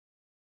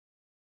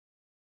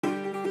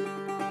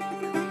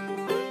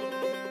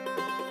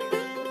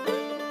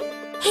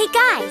Hey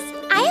guys,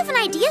 I have an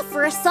idea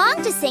for a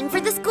song to sing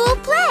for the school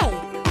play.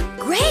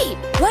 Great!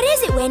 What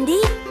is it, Wendy?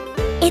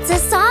 It's a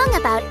song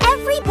about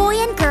every boy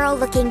and girl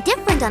looking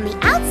different on the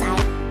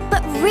outside,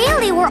 but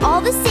really we're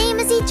all the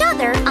same as each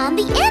other on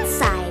the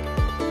inside.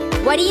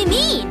 What do you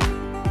mean?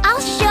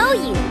 I'll show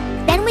you.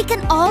 Then we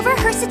can all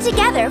rehearse it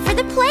together for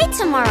the play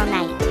tomorrow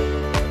night.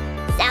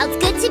 Sounds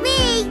good to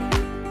me.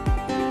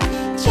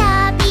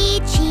 Chubby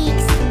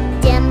cheeks,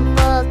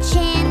 dimpled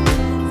chin,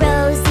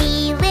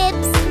 rosy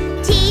lips,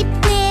 teeth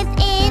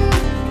within,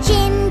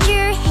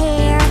 ginger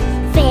hair,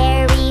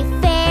 very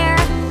fair,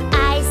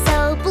 eyes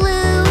so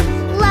blue,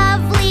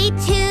 lovely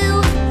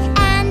too,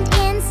 and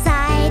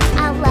inside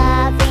a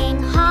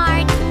loving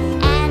heart,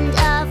 and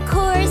of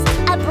course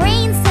a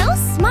brain so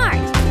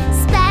smart,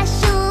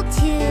 special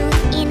too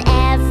in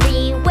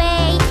every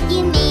way.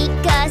 You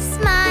make us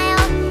smile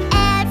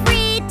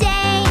every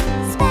day.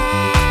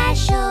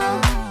 Special,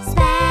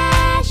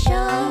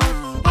 special,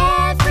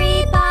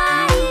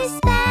 everybody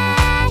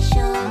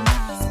special,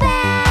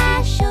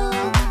 special,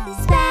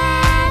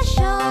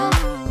 special,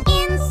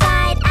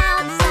 inside,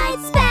 outside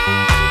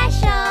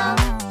special.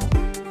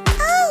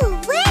 Oh,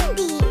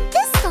 Wendy,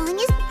 this song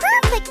is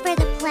perfect for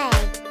the play.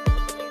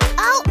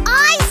 Oh,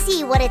 I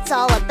see what it's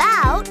all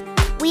about.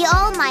 We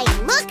all might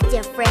look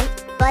different,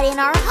 but in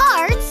our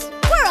hearts,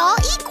 we're all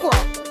equal.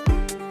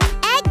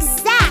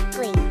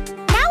 Exactly.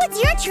 Now it's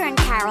your turn,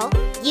 Carol.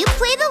 You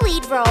play the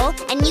lead role,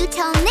 and you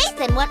tell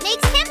Nathan what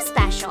makes him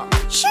special.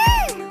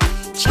 Sure.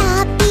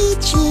 Chubby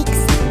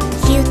cheeks,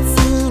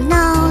 cutesy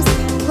nose,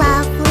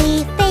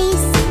 lovely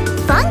face,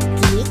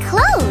 funky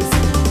clothes,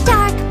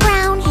 dark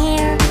brown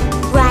hair,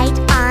 right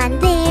on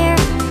there,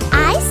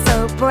 eyes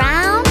so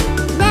brown,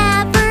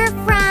 never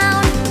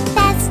frown,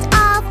 best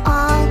of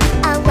all,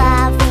 a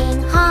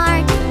loving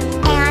heart,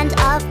 and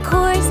of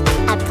course,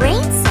 a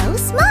brain so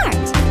smart,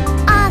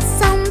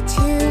 awesome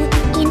too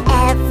in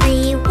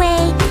every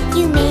way.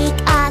 You make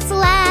us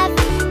laugh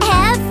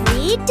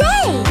every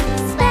day.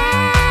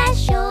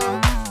 Special,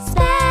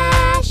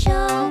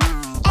 special,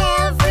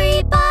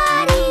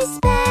 everybody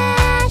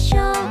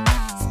special,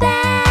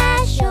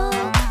 special,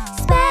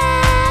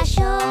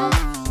 special,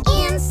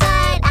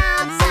 inside,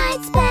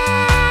 outside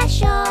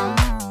special.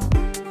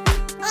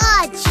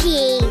 Aw,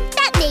 gee,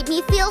 that made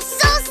me feel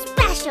so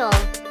special.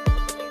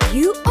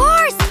 You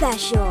are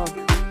special!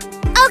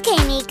 Okay,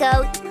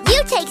 Nico,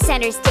 you take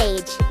center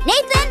stage.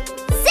 Nathan,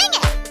 sing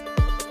it!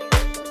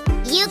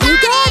 You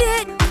got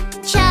it!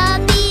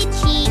 Chubby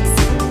cheeks,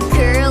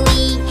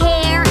 curly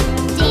hair,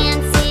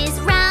 dances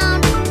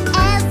round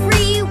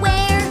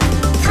everywhere,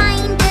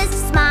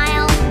 kindest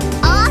smile,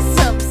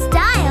 awesome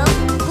style,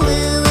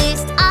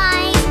 bluest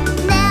eyes,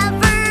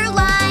 never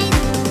lies,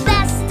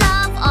 best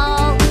of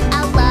all,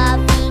 a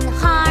loving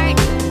heart,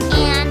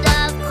 and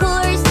of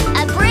course,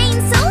 a brain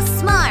so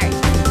smart,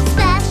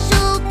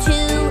 special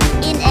too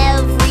in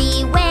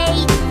every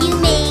way. You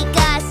make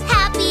us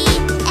happy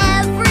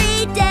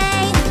every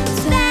day.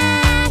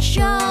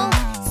 Special,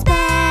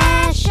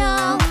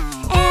 special,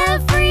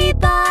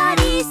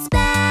 everybody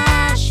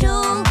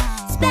special,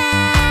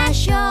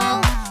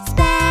 special,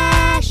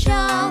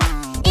 special,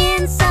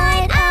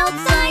 inside,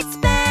 outside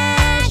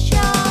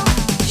special.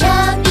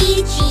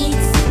 Chubby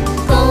cheeks,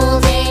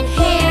 golden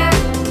hair,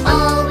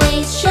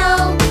 always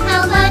show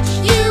how much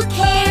you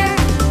care.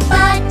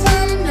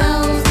 Button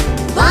nose,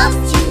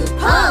 loves to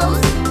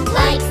pose,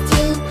 likes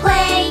to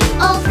play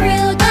all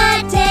through the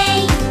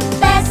day.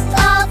 Best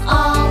of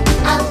all,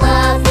 a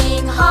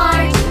loving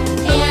heart,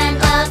 and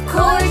of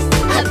course,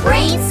 a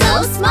brain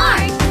so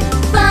smart.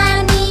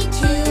 Funny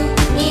too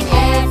in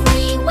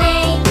every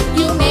way.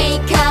 You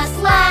make us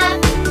laugh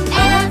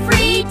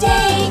every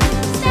day.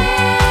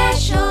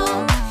 Special,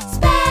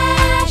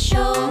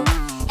 special,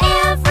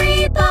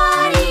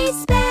 everybody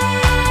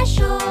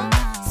special,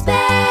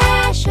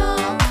 special,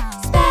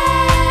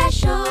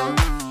 special,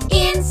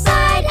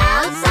 inside,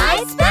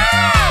 outside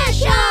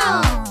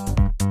special.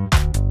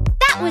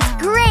 That was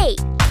great.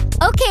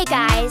 Okay,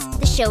 guys,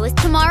 the show is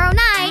tomorrow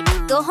night.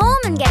 Go home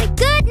and get a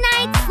good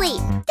night's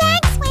sleep.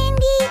 Thanks,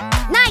 Wendy.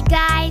 Night,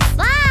 guys.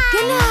 Bye.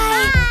 Good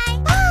night.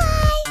 Bye.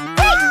 Bye.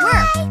 Great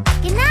work.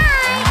 Good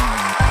night.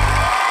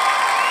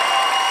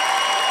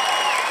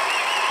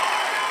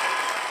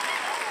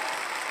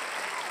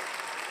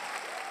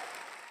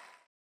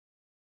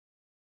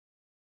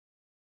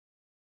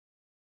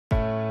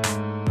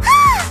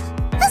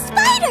 The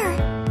spider!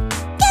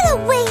 Get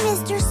away,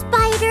 Mr.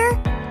 Spider!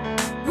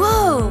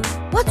 Whoa!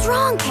 What's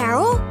wrong,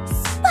 Carol?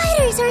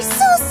 Spiders are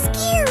so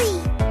scary!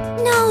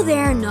 No,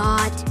 they're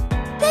not.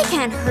 They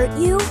can't hurt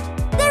you.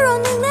 They're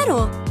only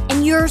little,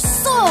 and you're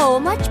so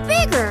much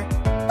bigger.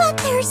 But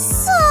they're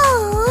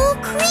so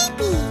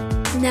creepy!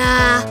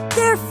 Nah,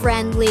 they're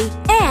friendly,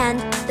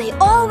 and they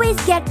always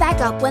get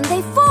back up when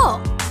they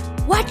fall.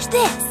 Watch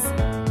this.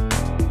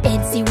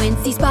 Incy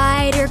Wincy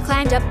Spider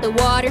climbed up the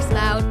water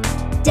spout.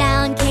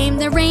 Down came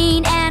the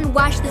rain and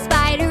washed the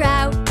spider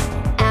out.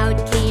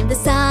 Out came the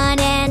sun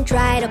and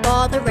dried up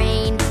all the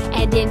rain.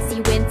 And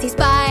Incy Wincy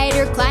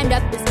Spider climbed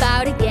up the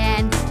spout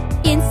again.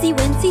 Incy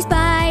Wincy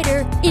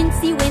Spider,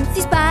 Incy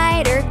Wincy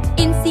Spider,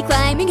 Incy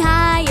climbing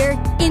higher,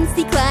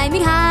 Incy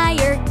climbing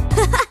higher.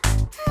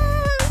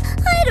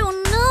 I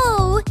don't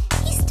know.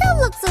 He still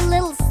looks a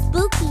little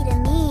spooky to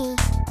me.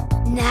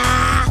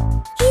 Nah,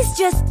 he's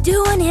just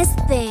doing his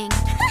thing.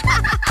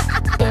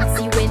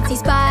 Incy Wincy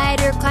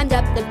Spider climbed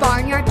up the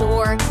barnyard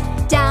door.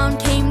 Down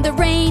came the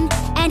rain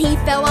and he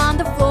fell on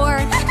the floor.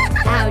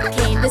 Out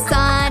came the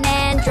sun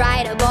and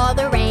dried up all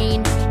the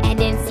rain. And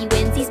Incy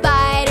Wincy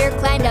Spider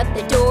climbed up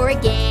the door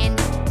again.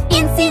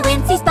 Incy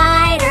Wincy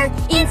Spider,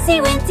 Incy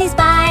Wincy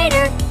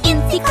Spider,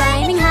 Incy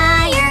climbing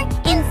higher,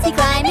 Incy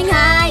climbing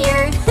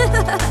higher.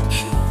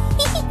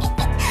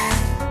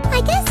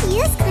 I guess he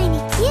is kind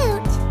of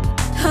cute.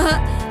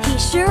 He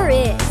sure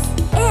is.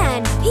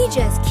 And he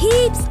just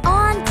keeps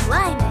on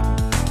climbing.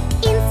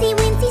 Incy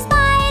Wincy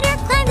Spider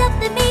climbed up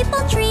the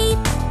maple tree.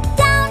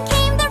 Down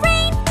came the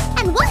rain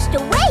and washed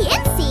away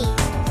Incy.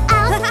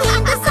 Out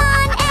came the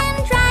sun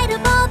and dried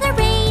up all the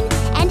rain.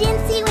 And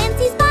Incy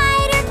Wincy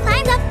Spider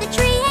climbed up the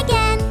tree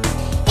again.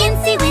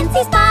 Incy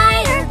Wincy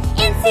Spider,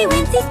 Incy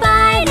Wincy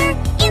Spider,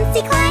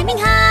 Incy climbing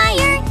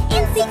higher,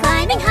 Incy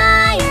climbing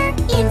higher.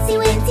 Incy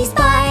Wincy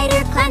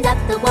Spider climbed up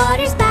the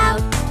water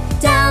spout.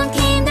 Down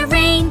came the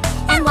rain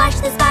and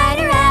washed the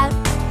spider out.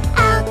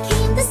 Out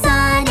came the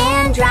sun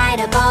and dried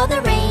up all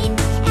the rain.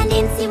 And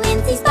Incy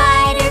Wincy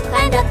Spider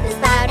climbed up the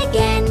spout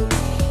again.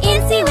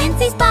 Incy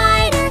Wincy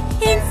Spider,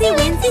 Incy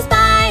Wincy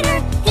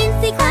Spider,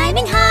 Incy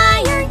climbing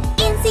higher,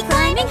 Incy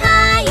climbing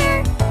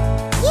higher.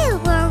 You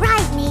were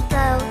right,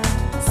 Nico.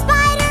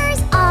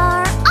 Spiders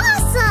are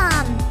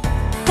awesome!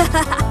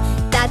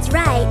 That's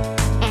right.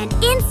 And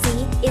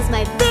Incy is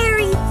my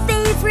very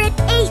favorite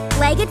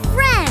 8-legged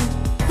friend.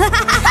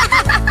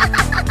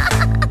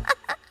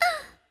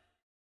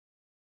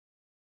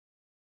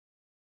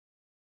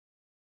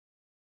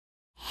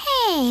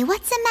 Hey,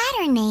 what's the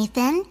matter,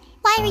 Nathan?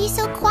 Why are you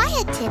so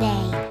quiet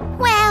today?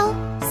 Well,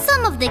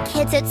 some of the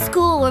kids at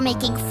school were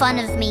making fun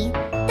of me.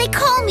 They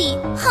call me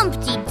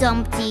Humpty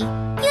Dumpty.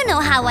 You know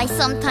how I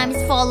sometimes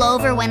fall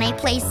over when I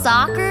play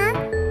soccer?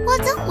 Well,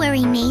 don't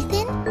worry,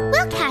 Nathan.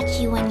 We'll catch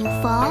you when you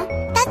fall.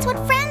 That's what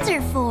friends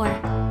are for.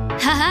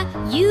 Haha,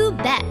 you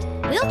bet.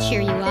 We'll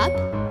cheer you up.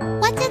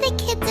 What do the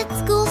kids at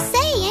school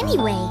say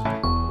anyway?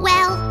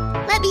 Well,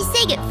 let me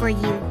sing it for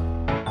you.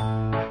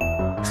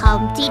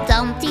 Humpty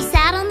Dumpty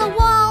sat on the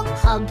wall.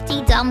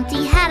 Humpty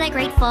Dumpty had a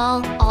great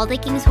fall. All the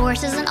king's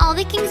horses and all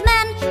the king's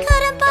men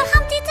couldn't put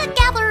Humpty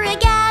together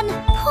again.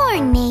 Poor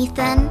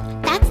Nathan.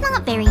 That's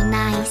not very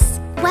nice.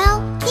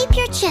 Well, keep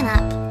your chin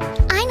up.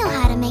 I know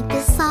how to make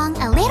this song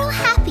a little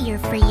happier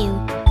for you.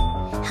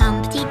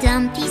 Humpty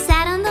Dumpty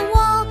sat on the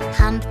wall.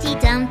 Humpty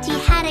Dumpty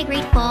had a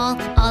great fall.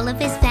 All of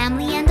his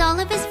family and all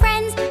of his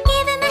friends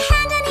gave him a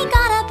hand and he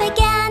got up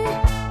again.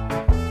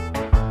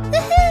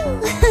 Woohoo!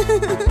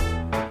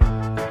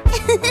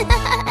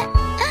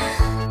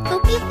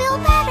 Hope you feel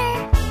better.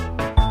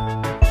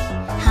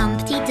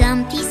 Humpty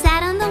Dumpty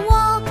sat on the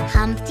wall.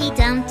 Humpty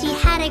Dumpty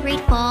had a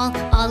great fall.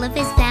 All of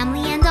his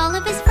family and all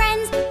of his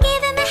friends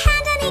gave him a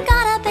hand and he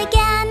got up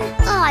again.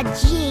 Aw,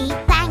 gee,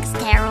 thanks,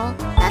 Carol.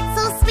 That's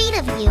so sweet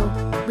of you.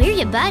 We're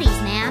your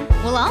buddies, man.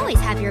 We'll always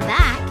have your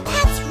back.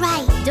 That's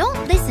right.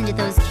 Don't listen to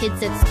those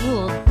kids at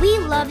school. We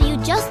love you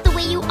just the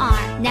way you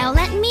are. Now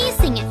let me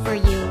sing it for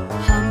you.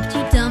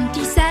 Humpty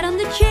Dumpty sat on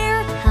the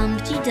chair.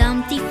 Humpty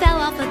Dumpty fell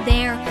off of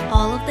there.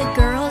 All of the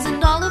girls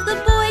and all of the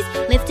boys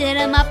lifted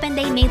him up and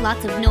they made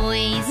lots of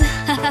noise.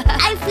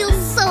 I feel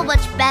so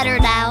much better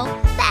now.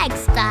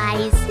 Thanks,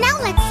 guys. Now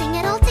let's sing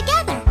it all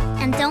together.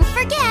 And don't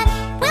forget,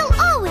 we'll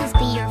always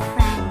be your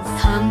friends.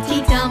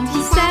 Humpty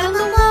Dumpty sat on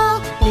the wall.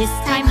 This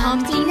time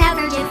Humpty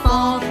never did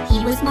fall.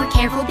 He was more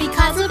careful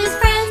because of his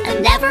friends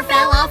and never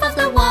fell off of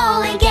the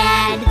wall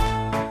again.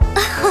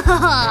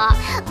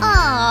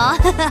 Aww.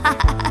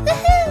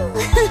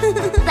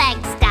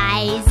 Thanks,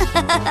 guys.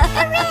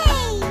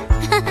 Hooray!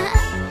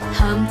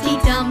 Humpty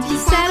Dumpty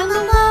sat on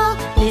the wall.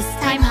 This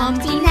time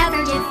Humpty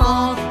never did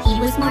fall. He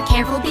was more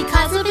careful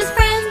because of his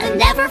friends and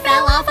never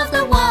fell off of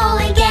the wall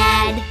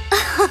again.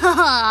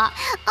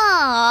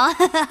 Aww.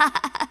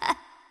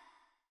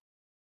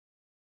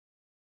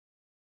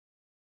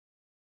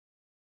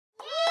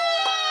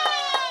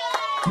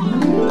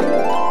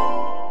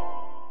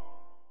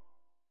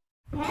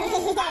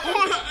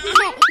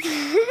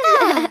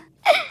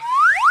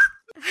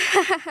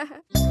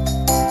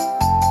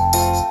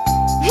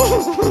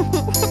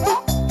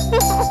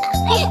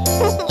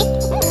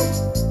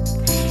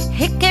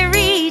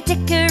 Hickory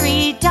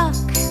dickory dock,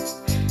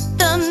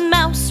 the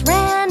mouse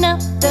ran up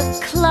the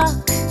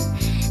clock.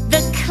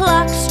 The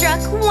clock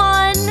struck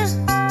 1,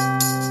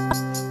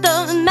 the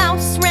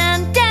mouse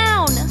ran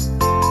down.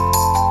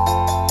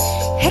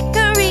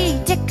 Hickory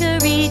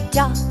dickory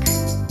dock.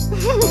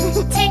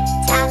 Tick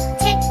tock,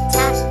 tick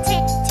tock,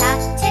 tick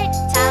tock, tick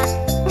tock.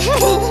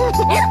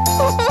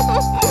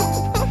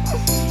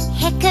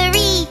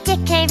 Hickory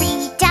dickory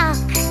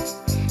dock,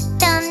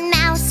 the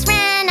mouse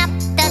ran up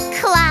the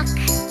clock.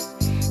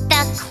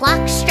 The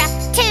clock struck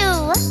 2,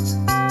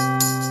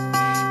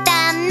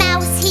 the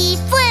mouse he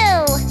flew.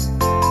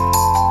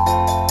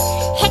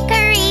 Hickory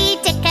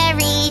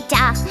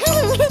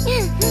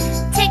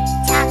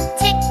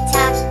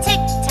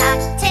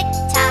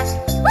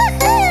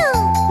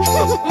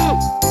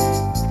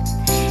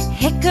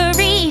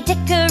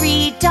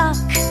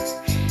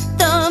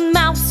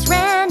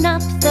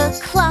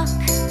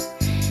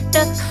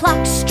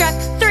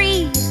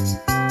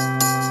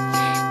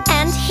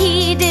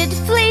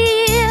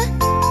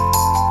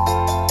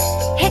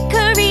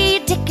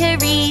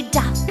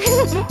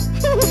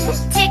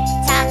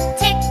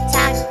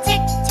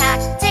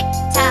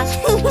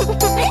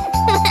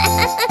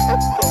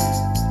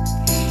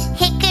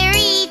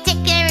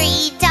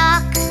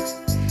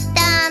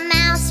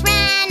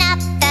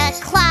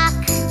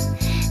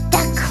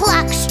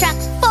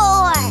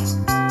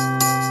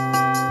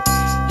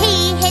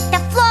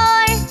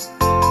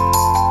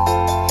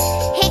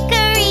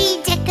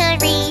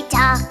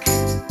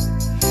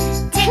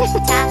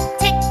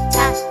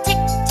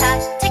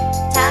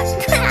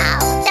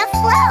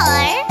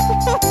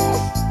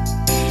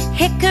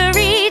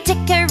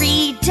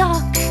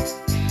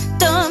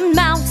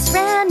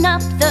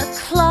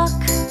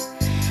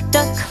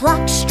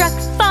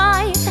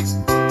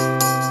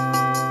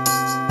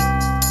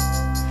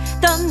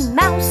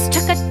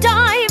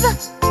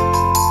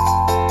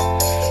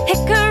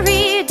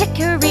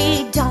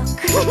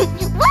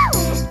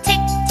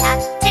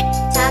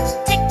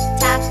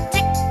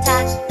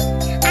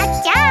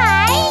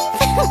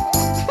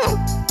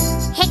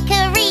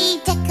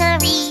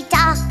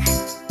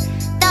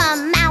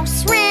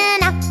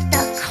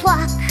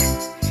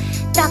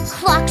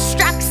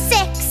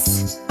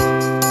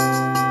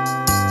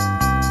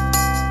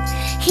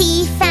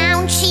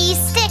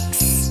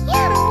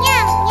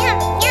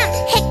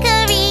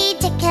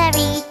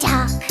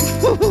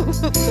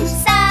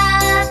Side